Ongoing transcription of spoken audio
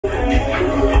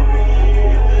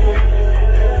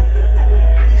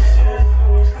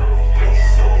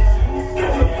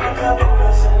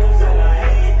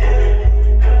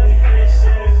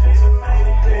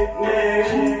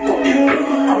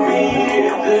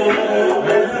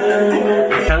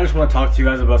want to talk to you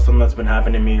guys about something that's been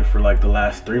happening to me for like the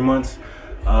last 3 months,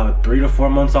 3 to 4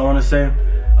 months, I want to say.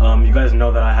 You guys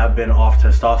know that I have been off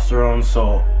testosterone,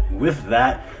 so with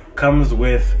that comes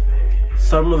with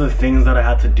some of the things that I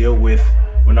had to deal with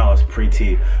when I was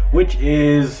pre-T, which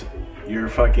is your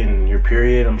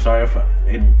period. I'm sorry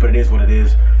but it is what it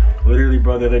is. Literally,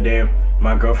 bro, the other day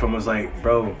my girlfriend was like,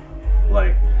 bro,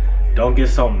 like, don't get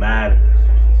so mad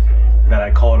that I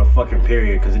call it a fucking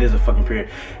period, because it is a fucking period.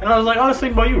 And I was like, honestly,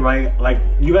 bro, you right. Like,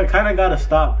 you kind of gotta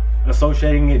stop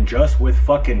associating it just with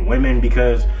fucking women,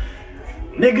 because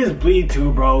niggas bleed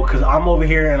too, bro. Because I'm over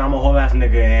here and I'm a whole ass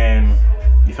nigga, and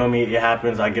you feel me, it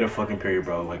happens, I get a fucking period,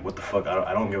 bro. Like, what the fuck,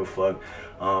 I don't give a fuck.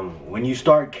 When you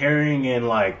start caring and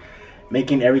like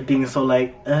making everything so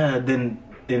like then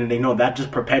they know that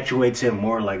just perpetuates it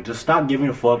more. Like, just stop giving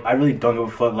a fuck. I really don't give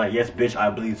a fuck. Like, yes, bitch, I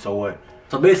bleed, so what?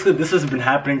 So basically, this has been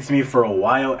happening to me for a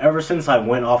while. Ever since I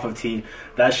went off of T,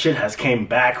 that shit has came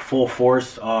back full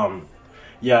force.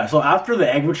 Yeah, so after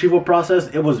the egg retrieval process,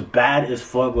 it was bad as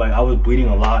fuck. Like, I was bleeding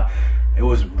a lot. It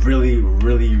was really,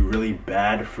 really, really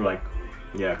bad for like,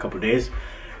 yeah, a couple days.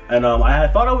 And I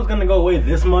thought I was gonna go away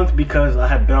this month because I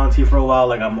had been on T for a while.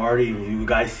 Like, you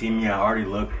guys see me, I already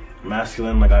look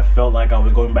masculine. Like, I felt like I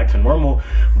was going back to normal,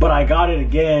 but I got it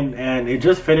again, and it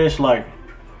just finished like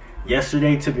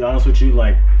yesterday, to be honest with you,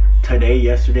 like today,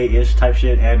 yesterday-ish type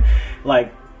shit. And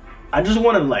like, I just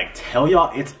want to like tell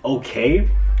y'all it's okay.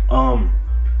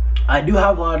 I do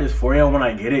have a lot of dysphoria when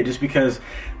I get it, just because,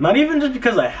 not even just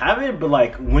because I have it, but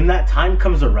like when that time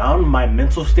comes around, my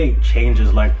mental state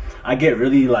changes. Like, I get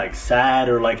really like sad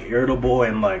or like irritable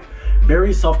and like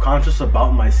very self-conscious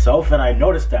about myself, and I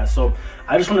noticed that. So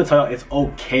I just want to tell you it's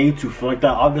okay to feel like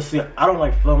that. Obviously, I don't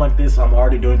like feeling like this. I'm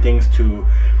already doing things to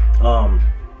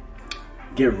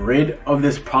get rid of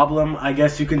this problem, I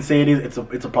guess you can say it is.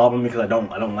 It's a problem because I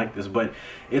don't like this, but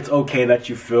it's okay that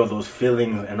you feel those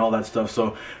feelings and all that stuff.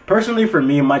 So personally for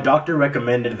me, my doctor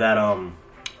recommended that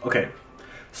okay,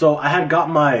 so I had got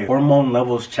my hormone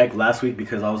levels checked last week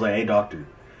because I was like, hey doctor,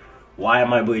 why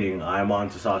am I bleeding? I'm on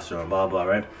testosterone, blah blah,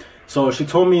 right? So she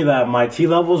told me that my T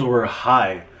levels were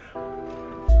high.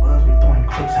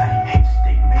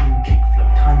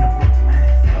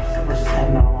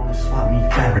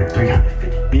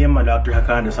 Me and my doctor had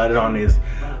kind of decided on is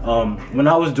when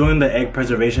I was doing the egg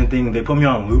preservation thing, they put me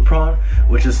on Lupron,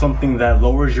 which is something that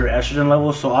lowers your estrogen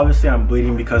level. So obviously I'm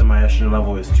bleeding because my estrogen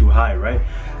level is too high, right?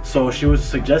 So she was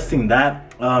suggesting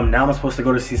that. Now I'm supposed to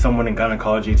go to see someone in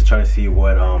gynecology to try to see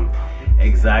what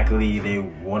exactly they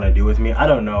want to do with me. I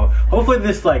don't know. Hopefully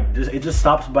this it just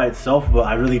stops by itself, but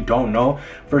I really don't know.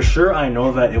 For sure I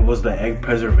know that it was the egg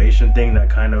preservation thing that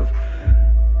kind of,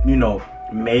 you know,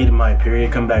 made my period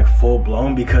come back full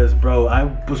blown, because bro, I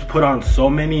was put on so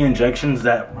many injections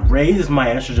that raised my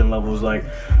estrogen levels like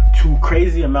to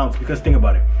crazy amounts. Because think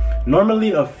about it,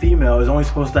 normally a female is only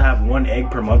supposed to have 1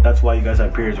 egg per month. That's why you guys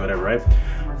have periods, whatever, right?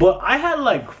 But I had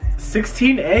like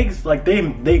 16 eggs. Like,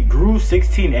 they grew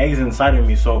 16 eggs inside of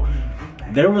me. So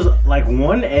there was like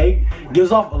 1 egg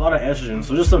gives off a lot of estrogen.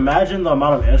 So just imagine the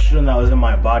amount of estrogen that was in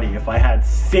my body if I had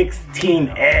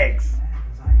 16 eggs.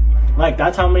 Like,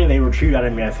 that's how many they retrieved out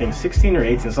of me. I think 16 or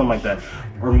 18, something like that,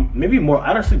 or maybe more. I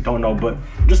honestly don't know, but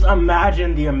just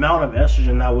imagine the amount of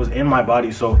estrogen that was in my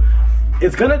body. So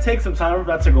it's gonna take some time for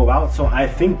that to go out. So I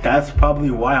think that's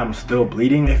probably why I'm still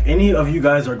bleeding. If any of you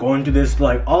guys are going through this,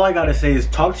 like, all I gotta say is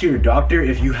talk to your doctor.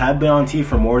 If you have been on T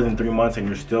for more than 3 months and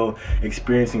you're still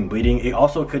experiencing bleeding, it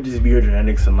also could just be your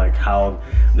genetics and like how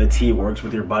the T works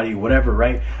with your body, whatever,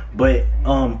 right? But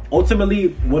ultimately,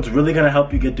 what's really gonna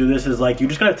help you get through this is like, you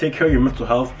just gotta take care of your mental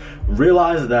health.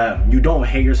 Realize that you don't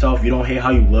hate yourself, you don't hate how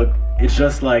you look. It's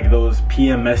just like those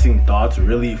PMSing thoughts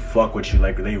really fuck with you.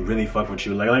 Like, they really fuck with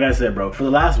you. Like I said, bro, for the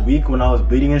last week when I was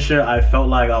bleeding and shit, I felt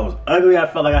like I was ugly. I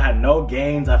felt like I had no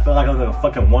gains. I felt like I was like a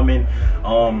fucking woman.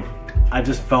 I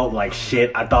just felt like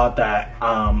shit. I thought that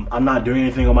I'm not doing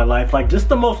anything with my life. Like, just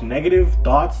the most negative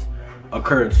thoughts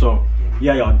occurred. So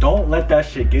yeah, y'all, don't let that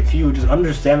shit get to you. Just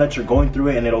understand that you're going through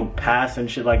it and it'll pass and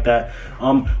shit like that.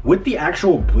 With the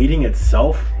actual bleeding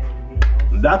itself,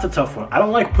 that's a tough one. I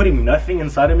don't like putting nothing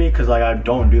inside of me because like I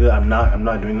don't do that. I'm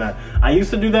not doing that. I used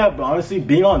to do that, but honestly,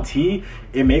 being on T,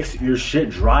 it makes your shit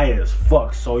dry as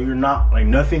fuck. So you're not like,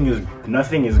 nothing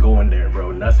is going there,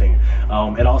 bro. Nothing.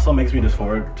 It also makes me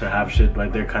dysphoric to have shit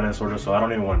like there, kind of, sort of. So I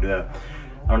don't even want to do that.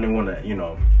 I don't even want to, you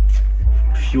know,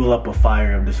 fuel up a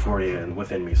fire of dysphoria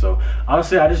within me. So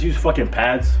honestly, I just use fucking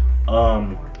pads.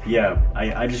 Yeah,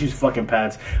 I just use fucking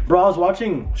pads. Bro, I was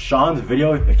watching Sean's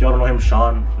video. If y'all don't know him,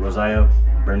 Sean Rosiah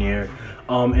Bernier.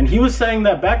 And he was saying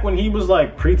that back when he was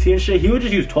like preteen and shit, he would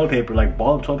just use toilet paper, like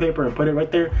ball of toilet paper, and put it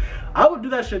right there. I would do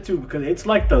that shit too, because it's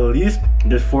like the least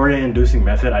dysphoria inducing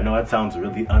method. I know that sounds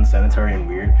really unsanitary and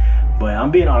weird, but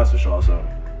I'm being honest with y'all. So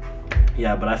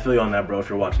yeah, but I feel you on that, bro. If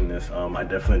you're watching this, I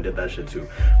definitely did that shit too.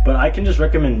 But I can just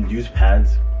recommend use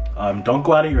pads. Don't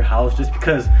go out of your house, just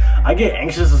because I get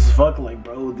anxious as fuck. Like,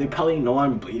 bro, they probably know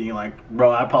I'm bleeding. Like,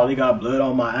 bro, I probably got blood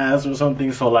on my ass or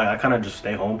something. So like, I kind of just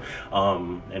stay home,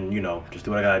 and you know, just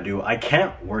do what I gotta do. I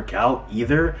can't work out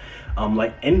either.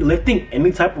 Like, lifting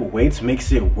any type of weights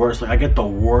makes it worse. Like, I get the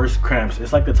worst cramps.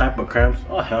 It's like the type of cramps.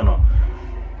 Oh hell no.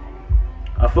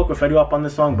 I fuck with Fetty Wap on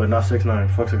this song, but not 6ix9ine.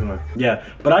 Fuck 6ix9ine. Yeah,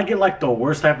 but I get like the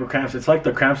worst type of cramps. It's like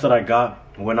the cramps that I got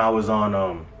when I was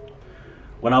on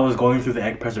when I was going through the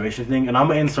egg preservation thing. And I'm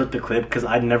gonna insert the clip because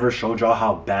I never showed y'all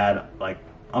how bad. Like,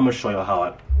 I'm gonna show y'all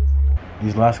how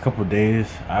these last couple days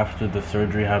after the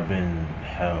surgery have been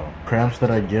hell. Cramps that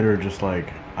I get are just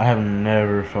like, I have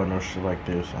never felt no shit like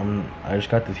this. I just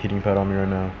got this heating pad on me right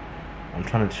now. I'm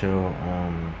trying to chill.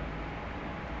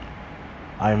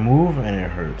 I move and it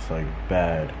hurts like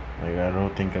bad. Like, I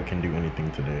don't think I can do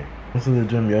anything today. I went to the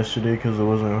gym yesterday because it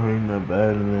wasn't hurting that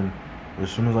bad, and then as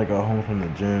soon as I got home from the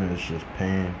gym, it's just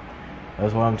pain.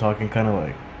 That's why I'm talking kind of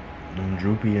like I'm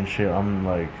droopy and shit. I'm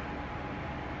like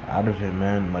out of it,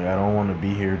 man. Like, I don't want to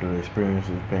be here to experience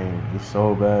this pain. It's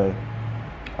so bad.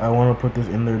 I want to put this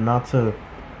in there not to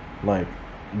like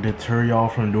deter y'all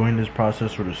from doing this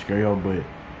process or to scare y'all, but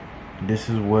this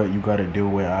is what you got to deal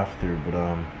with after. But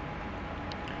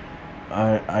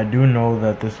I do know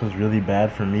that this was really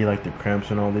bad for me, like the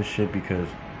cramps and all this shit, because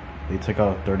they took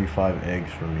out 35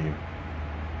 eggs from me.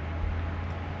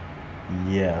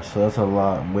 Yeah, so that's a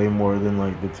lot, way more than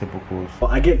like the typicals.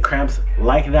 Well, I get cramps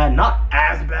like that, not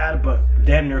as bad, but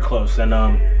damn near close. And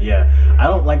yeah, I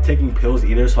don't like taking pills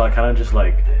either, so I kind of just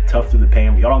like tough through the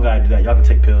pain. Y'all don't gotta do that. Y'all can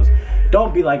take pills.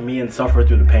 Don't be like me and suffer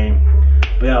through the pain.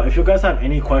 But yeah, if you guys have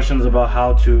any questions about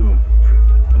how to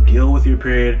deal with your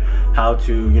period, how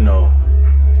to, you know,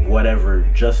 whatever,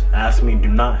 just ask me. Do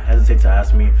not hesitate to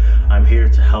ask me. I'm here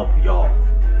to help y'all.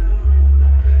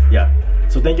 Yeah,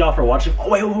 so thank y'all for watching.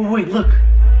 Oh wait, look,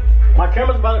 my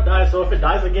camera's about to die, so if it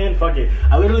dies again, fuck it.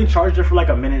 I literally charged it for like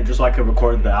a minute just so I could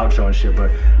record the outro and shit.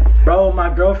 But bro,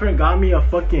 my girlfriend got me a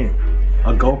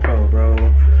GoPro, bro.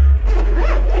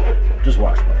 Just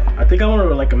watch, bro. I think I want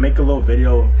to like make a little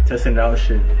video testing out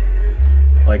shit,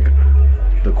 like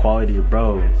the quality,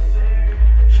 bro.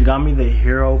 She got me the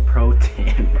Hero Pro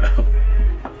 10, bro.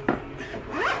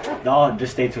 No,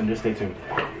 just stay tuned,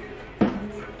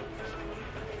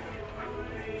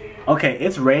 Okay,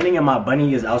 it's raining and my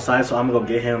bunny is outside, so I'm gonna go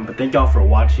get him. But thank y'all for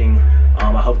watching.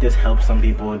 I hope this helps some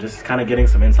people, just kind of getting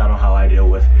some insight on how I deal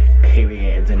with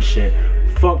periods and shit.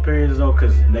 Fuck periods though,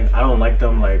 cause I don't like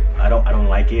them. Like, I don't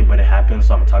like it, but it happens,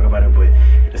 so I'm gonna talk about it. But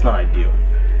it's not ideal.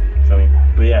 Feel me?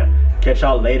 But yeah, catch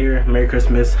y'all later. Merry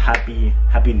Christmas, Happy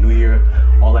New Year,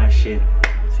 all that shit.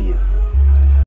 See ya.